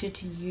more effective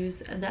to use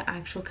the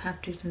actual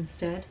captors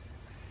instead?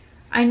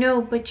 I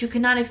know, but you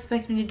cannot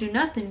expect me to do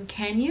nothing,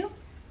 can you?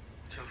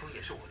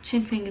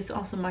 Chen Feng is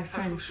also my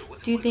friend.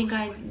 Do you think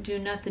I'd do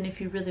nothing if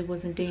he really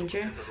was in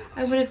danger?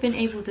 I would have been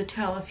able to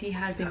tell if he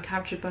had been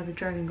captured by the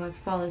Dragon God's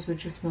followers with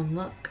just one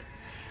look.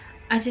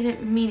 I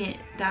didn't mean it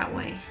that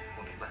way.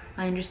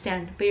 I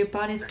understand, but your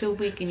body is still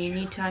weak and you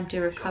need time to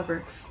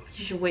recover.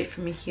 You should wait for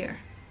me here.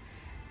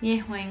 Ye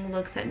Huang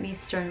looks at me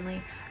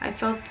sternly. I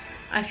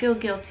feel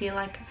guilty,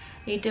 like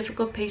a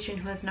difficult patient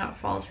who has not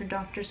followed her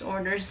doctor's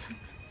orders.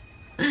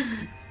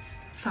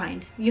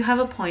 Fine, you have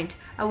a point.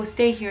 I will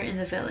stay here in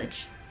the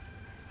village.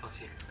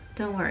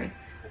 Don't worry,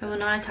 I will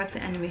not attack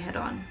the enemy head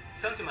on.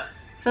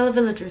 Fellow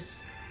villagers,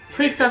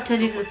 please stop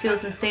tending to the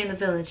fields and stay in the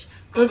village.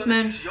 Those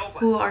men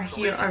who are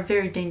here are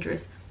very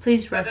dangerous.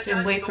 Please rest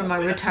and wait for my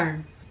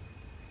return.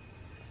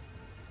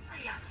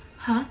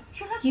 Huh?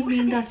 You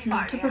mean that's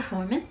not a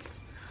performance?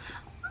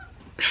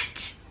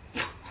 Bitch.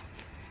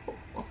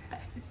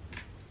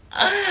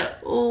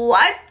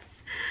 What?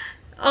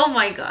 Oh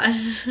my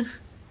gosh.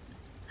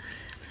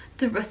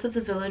 The rest of the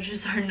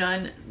villagers are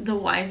none the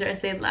wiser as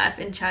they laugh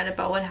and chat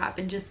about what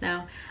happened just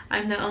now.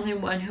 I'm the only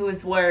one who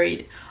is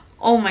worried.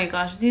 Oh my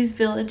gosh, these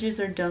villagers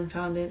are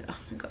dumbfounded. Oh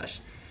my gosh.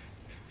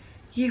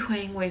 Ye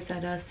Huang waves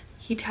at us.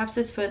 He taps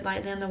his foot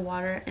lightly on the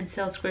water and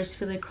sails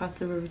gracefully across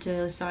the river to the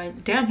other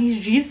side. Damn,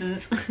 he's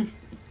Jesus.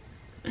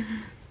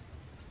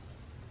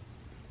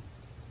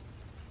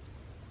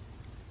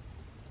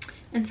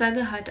 Inside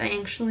the hut, I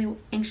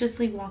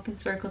anxiously walk in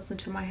circles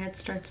until my head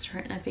starts to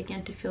hurt and I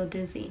begin to feel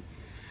dizzy.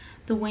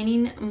 The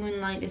waning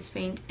moonlight is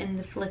faint and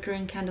the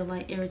flickering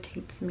candlelight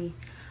irritates me.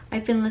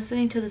 I've been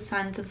listening to the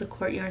silence of the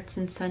courtyard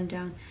since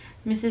sundown.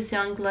 Mrs.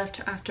 Young left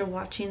after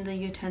watching the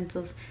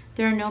utensils.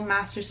 There are no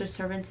masters or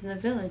servants in the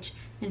village,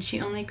 and she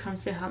only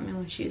comes to help me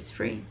when she is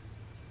free.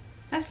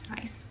 That's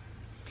nice.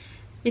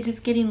 It is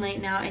getting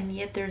late now, and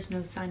yet there is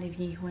no sign of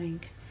Ye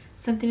Huang.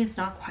 Something is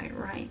not quite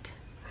right.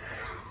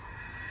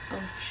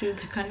 Oh shoot,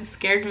 that kind of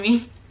scared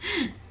me.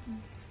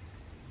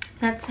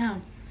 That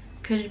sound.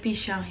 Could it be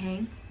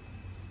Xiaohang?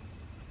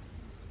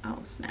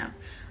 Oh snap.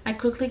 I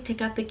quickly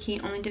take out the key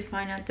only to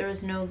find out there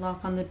is no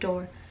lock on the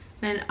door,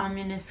 and an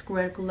ominous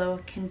red glow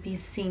can be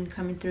seen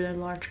coming through the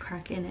large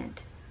crack in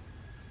it.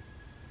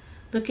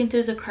 Looking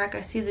through the crack,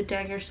 I see the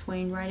dagger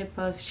swaying right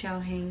above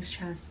Xiaohang's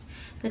chest.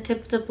 The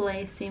tip of the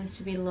blade seems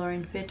to be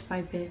lowering bit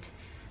by bit.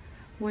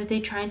 Were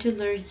they trying to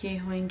lure Ye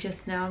Huang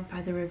just now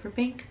by the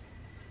riverbank?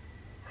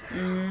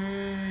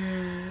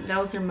 That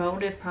was their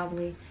motive,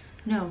 probably.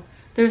 No,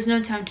 there is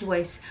no time to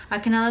waste. I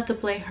cannot let the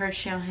blade hurt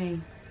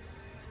Xiaohang.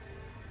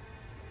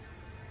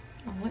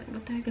 Oh,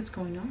 what the heck is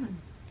going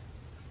on?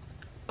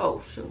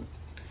 Oh, shoot.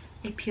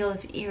 A peal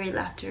of eerie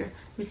laughter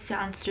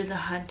resounds through the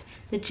hut.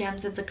 The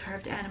gems of the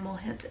curved animal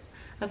hilt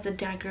of the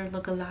dagger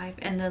look alive,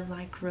 and the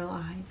like real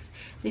eyes.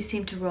 They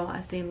seem to roll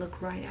as they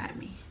look right at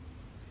me.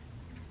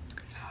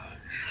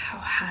 How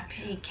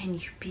happy can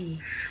you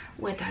be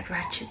with that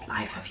wretched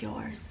life of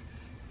yours?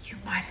 You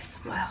might as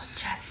well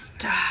just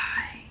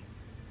die.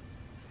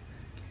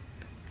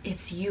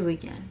 It's you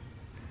again.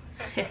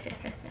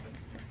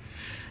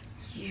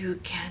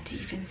 You can't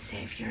even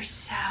save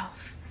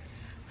yourself.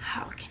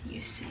 How can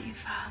you save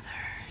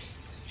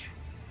others?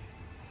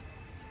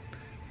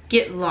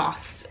 Get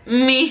lost.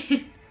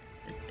 Me.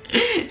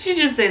 She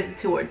just says the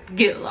 2 words.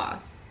 Get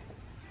lost.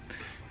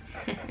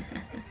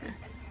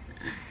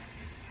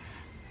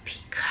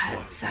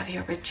 Because of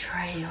your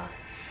betrayal,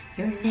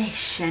 your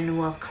nation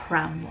will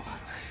crumble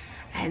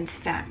and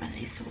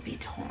families will be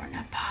torn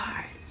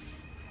apart.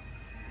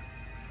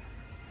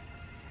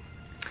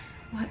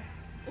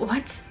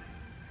 What?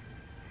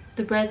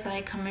 The red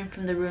light coming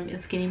from the room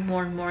is getting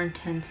more and more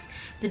intense.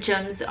 The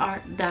gems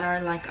that are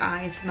like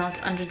eyes melt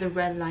under the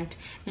red light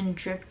and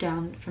drip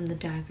down from the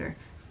dagger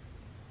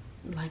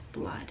like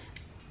blood.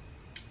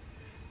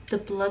 The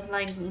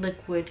blood-like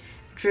liquid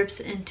drips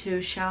into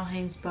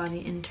Xiaohang's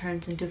body and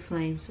turns into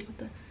flames.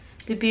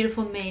 The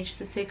beautiful mage,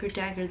 the sacred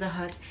dagger, the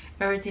hut,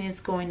 everything is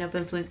going up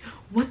in flames.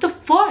 What the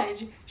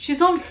fudge?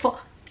 She's on fire.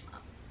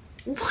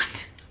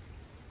 What?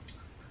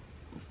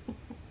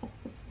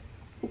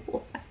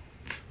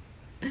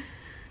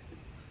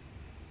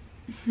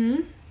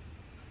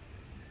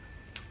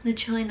 The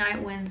chilly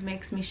night winds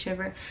makes me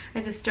shiver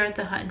as I stare at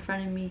the hut in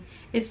front of me.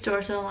 Its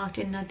doors are unlocked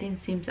and nothing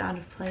seems out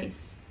of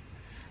place.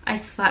 I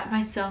slap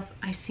myself.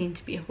 I seem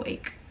to be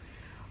awake.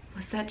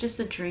 Was that just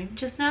a dream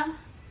just now?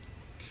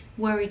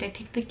 Worried, I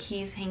take the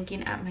keys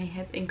hanging at my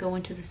hip and go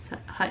into the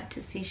hut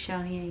to see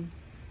Xiaohang.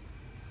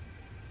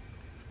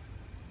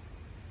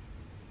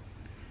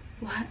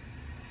 What?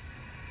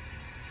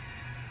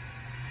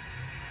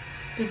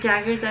 The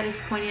dagger that is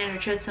pointing at her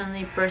chest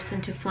suddenly bursts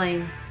into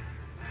flames.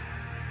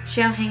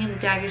 Xiaohang and the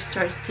dagger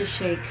starts to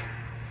shake.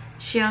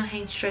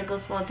 Xiaohang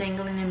struggles while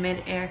dangling in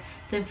mid-air,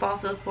 then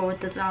falls to the floor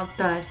with a loud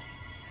thud.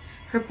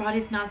 Her body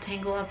is now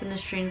tangled up in the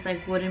strings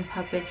like a wooden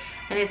puppet,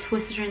 and it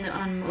twists her in the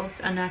most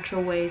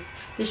unnatural ways.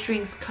 The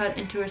strings cut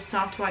into her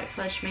soft white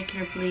flesh,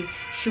 making her bleed.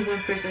 She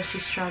whimpers as she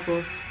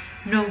struggles.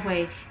 No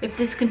way. If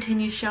this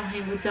continues,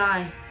 Xiaoheng will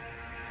die.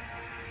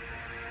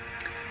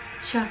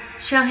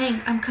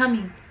 Xiaoheng, I'm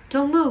coming.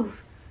 Don't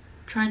move.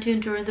 Trying to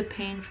endure the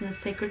pain from the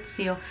sacred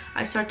seal,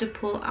 I start to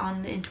pull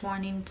on the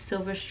entwining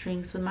silver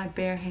strings with my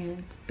bare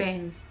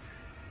hands.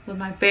 With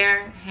my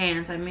bare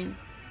hands,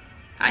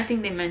 I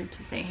think they meant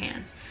to say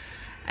hands.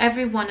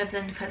 Every one of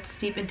them cuts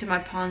deep into my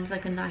palms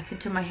like a knife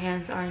until my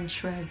hands are in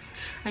shreds.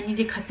 I need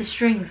to cut the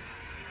strings.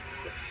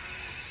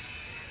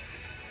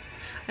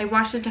 I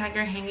watch the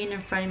dagger hanging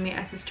in front of me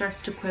as it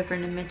starts to quiver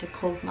amid a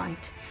cold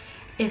light.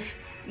 If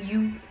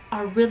you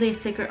are really a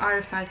sacred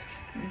artifact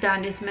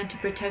that is meant to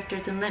protect her,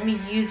 then let me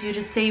use you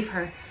to save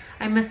her.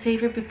 I must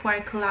save her before I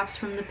collapse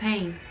from the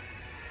pain.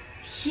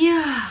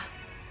 Yeah.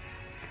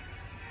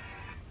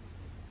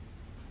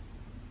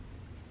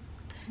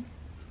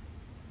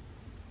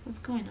 What's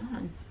going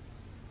on?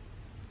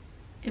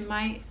 Am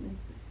I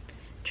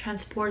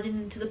transported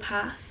into the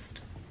past?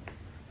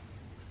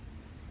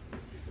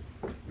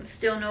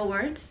 Still no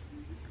words?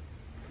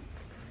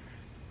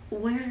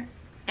 Where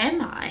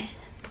am I?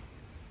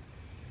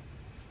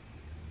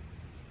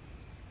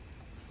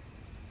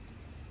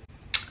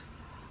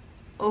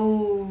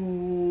 Oh.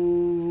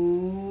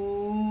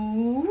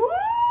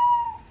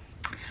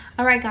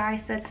 Alright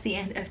guys, that's the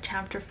end of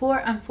chapter 4.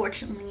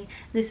 Unfortunately,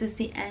 this is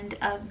the end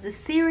of the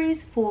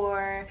series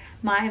for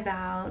My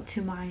Vow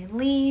to My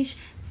Liege,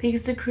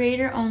 because the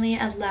creator only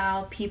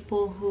allowed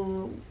people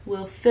who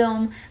will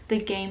film the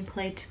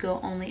gameplay to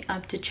go only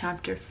up to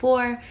chapter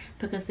 4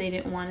 because they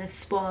didn't want to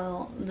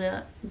spoil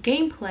the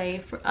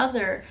gameplay for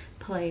other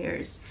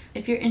players.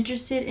 If you're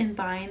interested in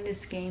buying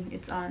this game,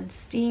 it's on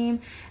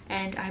Steam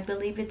and I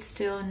believe it's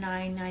still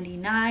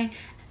 $9.99.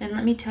 And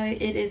let me tell you,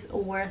 it is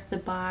worth the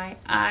buy.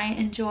 I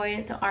enjoy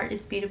it. The art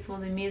is beautiful,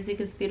 the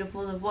music is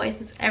beautiful, the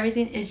voices,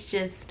 everything is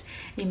just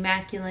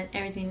immaculate.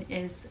 Everything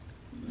is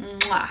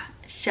mwah,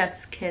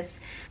 chef's kiss.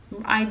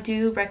 I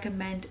do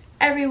recommend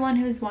everyone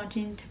who's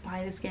watching to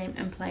buy this game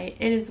and play.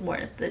 It is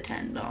worth the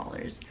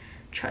 $10.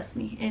 Trust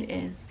me, it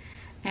is.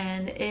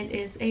 And it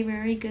is a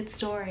very good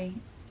story.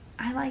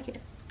 I like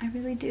it. I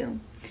really do.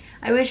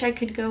 I wish I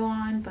could go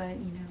on, but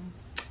you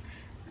know,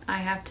 I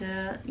have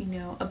to, you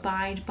know,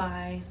 abide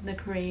by the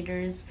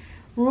creator's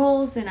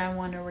rules and I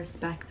want to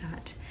respect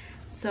that.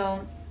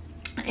 So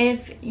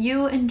if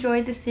you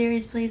enjoyed the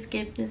series, please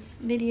give this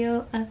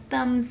video a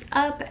thumbs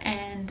up,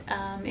 and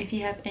if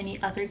you have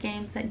any other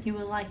games that you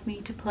would like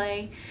me to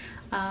play,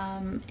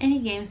 any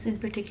games in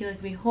particular, it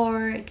could be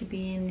horror, it could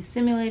be any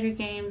simulator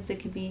games,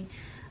 it could be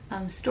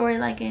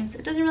story-like games,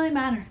 it doesn't really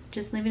matter.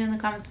 Just leave it in the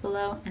comments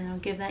below and I'll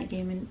give that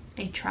game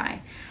a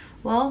try.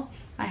 Well,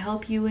 I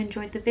hope you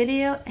enjoyed the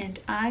video and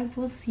I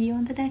will see you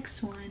on the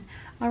next one.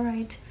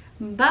 Alright,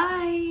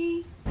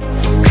 bye!